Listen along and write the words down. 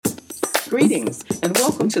Greetings and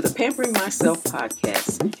welcome to the Pampering Myself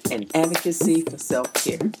podcast, an advocacy for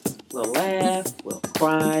self-care. We'll laugh, we'll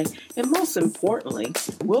cry, and most importantly,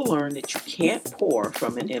 we'll learn that you can't pour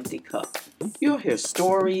from an empty cup. You'll hear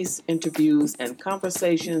stories, interviews, and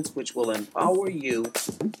conversations which will empower you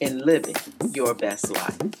in living your best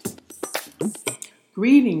life.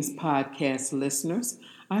 Greetings, podcast listeners.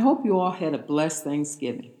 I hope you all had a blessed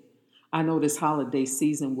Thanksgiving. I know this holiday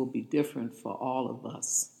season will be different for all of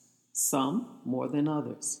us. Some more than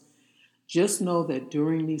others. Just know that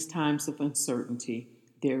during these times of uncertainty,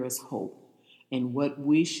 there is hope. And what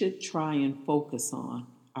we should try and focus on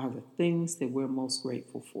are the things that we're most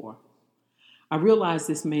grateful for. I realize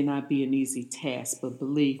this may not be an easy task, but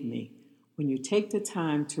believe me, when you take the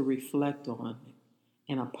time to reflect on it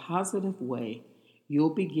in a positive way,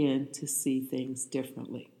 you'll begin to see things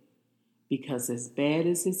differently. Because as bad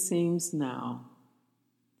as it seems now,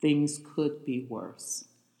 things could be worse.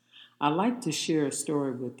 I like to share a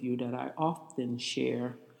story with you that I often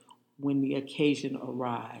share when the occasion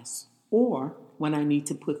arises or when I need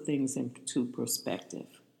to put things into perspective.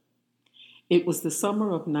 It was the summer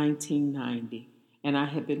of 1990, and I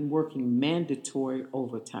had been working mandatory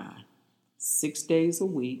overtime, 6 days a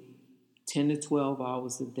week, 10 to 12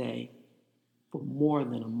 hours a day, for more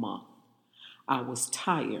than a month. I was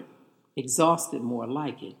tired, exhausted more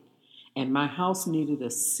like it, and my house needed a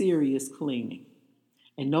serious cleaning.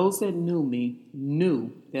 And those that knew me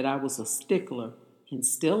knew that I was a stickler, and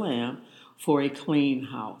still am, for a clean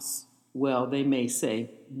house. Well, they may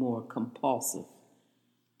say more compulsive.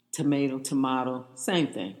 Tomato, same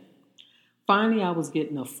thing. Finally, I was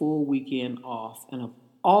getting a full weekend off, and of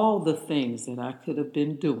all the things that I could have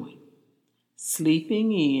been doing,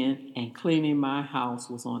 sleeping in and cleaning my house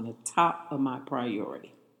was on the top of my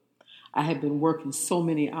priority. I had been working so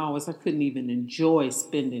many hours I couldn't even enjoy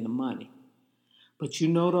spending the money. But you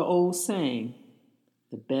know the old saying,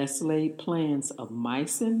 the best laid plans of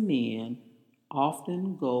mice and men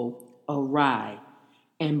often go awry.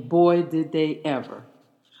 And boy, did they ever.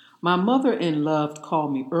 My mother-in-law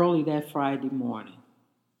called me early that Friday morning.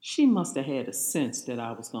 She must have had a sense that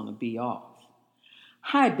I was going to be off.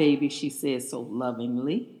 "Hi, baby," she said so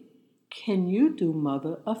lovingly. "Can you do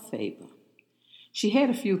Mother a favor?" She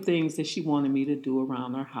had a few things that she wanted me to do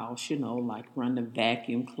around her house, like run the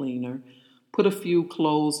vacuum cleaner, put a few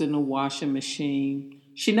clothes in the washing machine.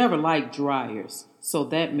 She never liked dryers, so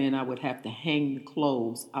that meant I would have to hang the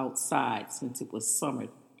clothes outside since it was summer,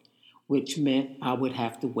 which meant I would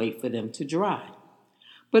have to wait for them to dry.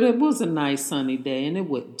 But it was a nice sunny day and it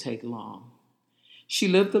wouldn't take long. She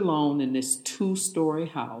lived alone in this 2-story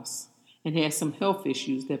house and had some health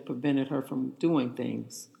issues that prevented her from doing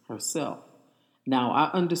things herself. Now, I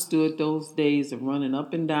understood those days of running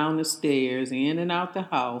up and down the stairs, in and out the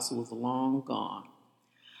house, was long gone.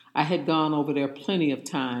 I had gone over there plenty of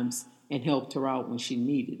times and helped her out when she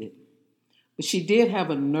needed it. But she did have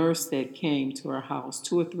a nurse that came to her house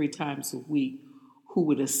 2 or 3 times a week who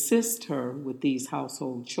would assist her with these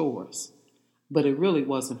household chores. But it really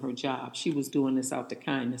wasn't her job. She was doing this out the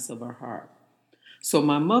kindness of her heart. So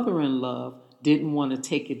my mother-in-law didn't want to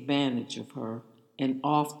take advantage of her, and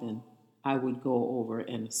often I would go over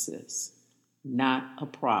and assist. Not a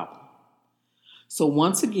problem. So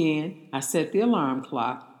once again, I set the alarm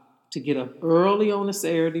clock to get up early on a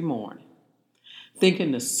Saturday morning,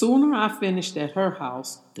 thinking the sooner I finished at her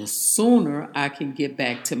house, the sooner I can get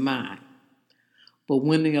back to mine. But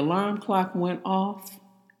when the alarm clock went off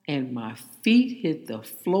and my feet hit the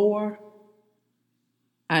floor,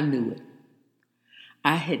 I knew it.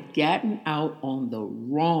 I had gotten out on the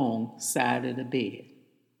wrong side of the bed.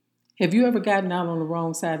 Have you ever gotten out on the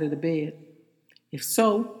wrong side of the bed? If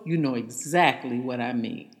so, you know exactly what I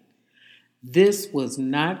mean. This was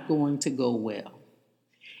not going to go well.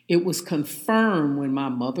 It was confirmed when my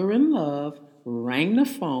mother-in-law rang the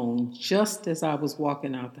phone just as I was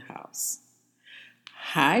walking out the house.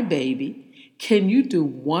 "Hi, baby. Can you do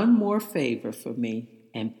one more favor for me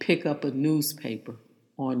and pick up a newspaper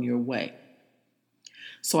on your way?"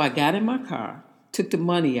 So I got in my car, took the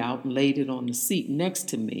money out and laid it on the seat next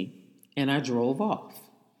to me, and I drove off.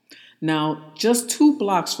 Now, just 2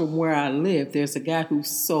 blocks from where I live, there's a guy who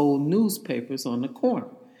sold newspapers on the corner.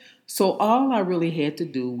 So all I really had to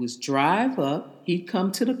do was drive up, he'd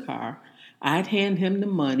come to the car, I'd hand him the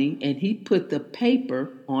money, and he'd put the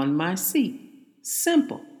paper on my seat.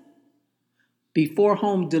 Simple. Before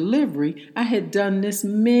home delivery, I had done this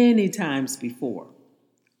many times before.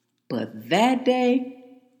 But that day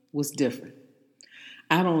was different.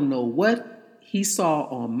 I don't know what he saw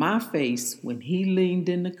on my face when he leaned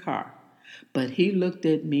in the car, but he looked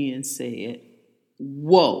at me and said,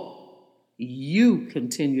 "Whoa, You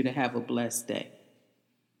continue to have a blessed day.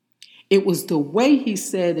 It was the way he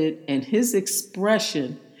said it and his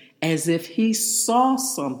expression as if he saw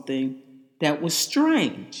something that was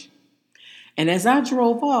strange. And as I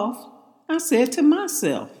drove off, I said to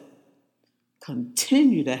myself,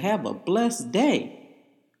 continue to have a blessed day.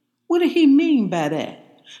 What did he mean by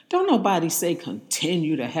that? Don't nobody say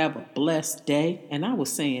continue to have a blessed day. And I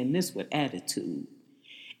was saying this with attitude.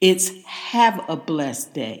 It's have a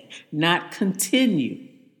blessed day, not continue.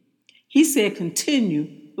 He said continue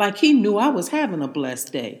like he knew I was having a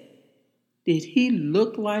blessed day. Did he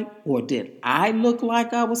look like, or did I look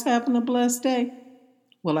like I was having a blessed day?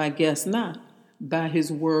 Well, I guess not. By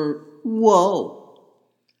his word, whoa.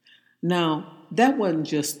 Now, that wasn't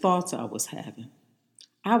just thoughts I was having.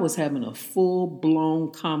 I was having a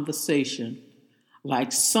full-blown conversation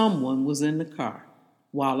like someone was in the car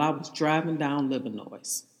while I was driving down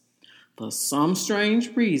Livernois. For some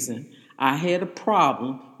strange reason, I had a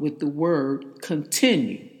problem with the word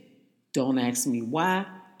continue. Don't ask me why,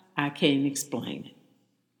 I can't explain it.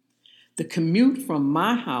 The commute from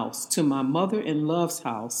my house to my mother-in-law's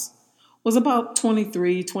house was about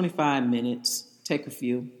 25 minutes, take a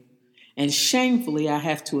few. And shamefully, I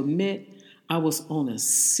have to admit, I was on a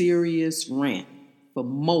serious rant for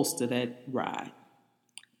most of that ride,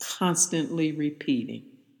 constantly repeating,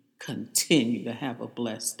 continue to have a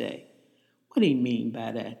blessed day. What do you mean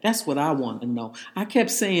by that? That's what I want to know. I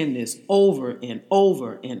kept saying this over and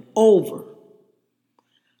over and over.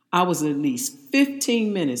 I was at least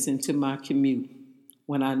 15 minutes into my commute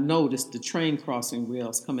when I noticed the train crossing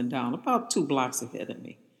rails coming down about 2 blocks ahead of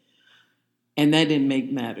me. And that didn't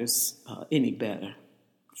make matters any better.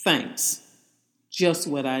 Thanks. Just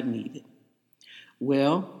what I needed.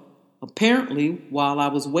 Well, apparently, while I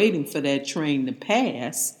was waiting for that train to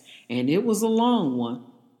pass, and it was a long one,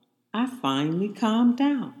 I finally calmed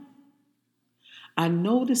down. I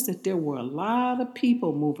noticed that there were a lot of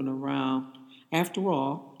people moving around. After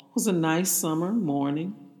all, it was a nice summer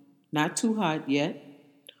morning, not too hot yet.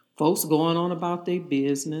 Folks going on about their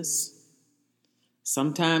business,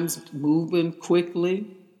 sometimes moving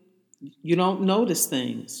quickly. You don't notice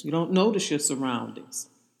things. You don't notice your surroundings.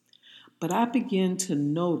 But I began to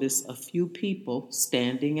notice a few people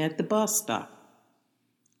standing at the bus stop.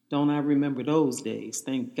 Don't I remember those days?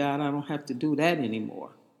 Thank God I don't have to do that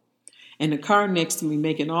anymore. And the car next to me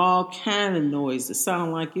making all kind of noise that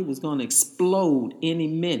sounded like it was going to explode any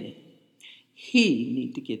minute. He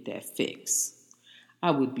need to get that fixed.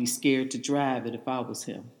 I would be scared to drive it if I was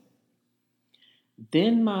him.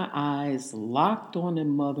 Then my eyes locked on a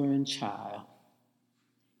mother and child.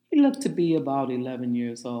 He looked to be about 11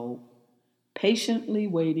 years old, patiently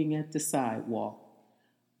waiting at the sidewalk.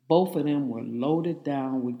 Both of them were loaded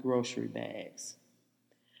down with grocery bags.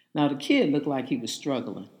 Now the kid looked like he was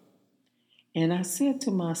struggling. And I said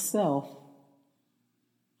to myself,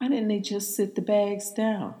 why didn't they just sit the bags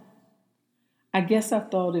down? I guess I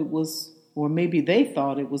thought it was, or maybe they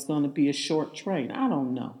thought it was going to be a short train. I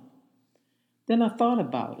don't know. Then I thought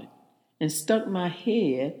about it and stuck my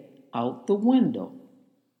head out the window.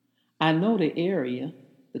 I know the area.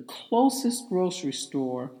 The closest grocery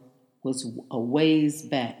store was a ways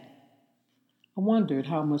back. I wondered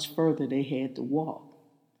how much further they had to walk.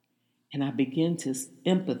 And I began to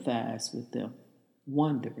empathize with them,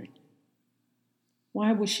 wondering,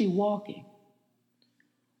 why was she walking?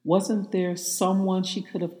 Wasn't there someone she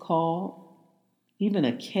could have called? Even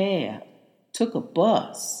a cab, took a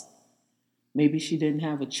bus. Maybe she didn't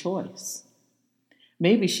have a choice.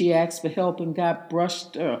 Maybe she asked for help and got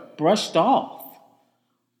brushed off.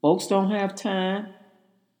 Folks don't have time.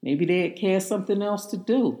 Maybe they had something else to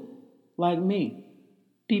do, like me.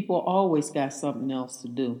 People always got something else to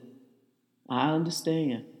do. I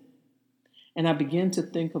understand. And I began to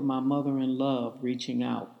think of my mother-in-law reaching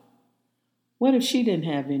out. What if she didn't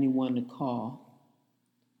have anyone to call?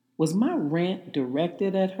 Was my rant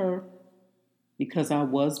directed at her because I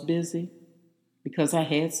was busy? Because I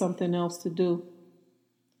had something else to do?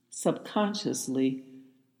 Subconsciously,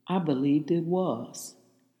 I believed it was.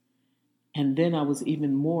 And then I was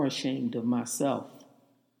even more ashamed of myself.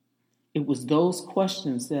 It was those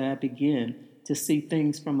questions that I began to see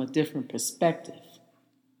things from a different perspective.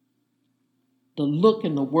 The look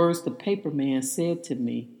and the words the paper man said to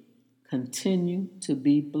me, continue to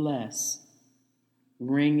be blessed,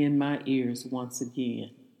 ring in my ears once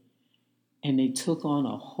again. And they took on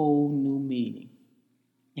a whole new meaning.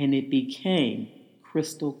 And it became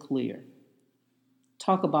crystal clear.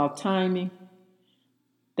 Talk about timing.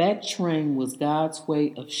 That train was God's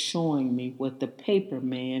way of showing me what the paper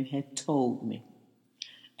man had told me.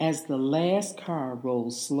 As the last car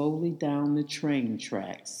rolled slowly down the train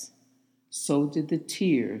tracks, so did the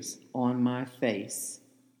tears on my face.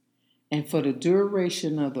 And for the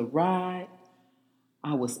duration of the ride,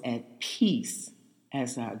 I was at peace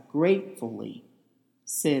as I gratefully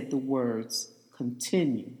said the words,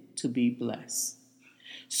 "Continue to be blessed."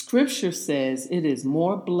 Scripture says it is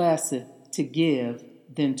more blessed to give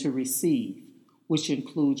than to receive, which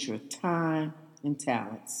includes your time and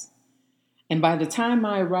talents. And by the time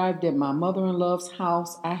I arrived at my mother-in-law's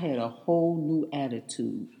house, I had a whole new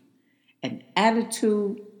attitude, an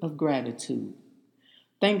attitude of gratitude.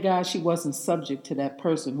 Thank God she wasn't subject to that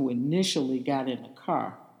person who initially got in the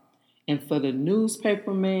car, and for the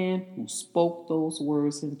newspaper man who spoke those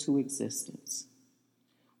words into existence.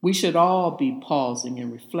 We should all be pausing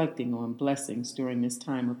and reflecting on blessings during this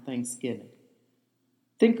time of Thanksgiving.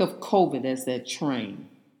 Think of COVID as that train,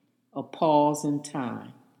 a pause in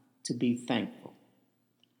time to be thankful.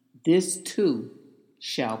 This too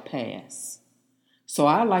shall pass. So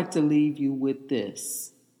I like to leave you with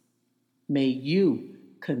this. May you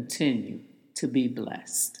continue to be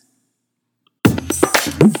blessed.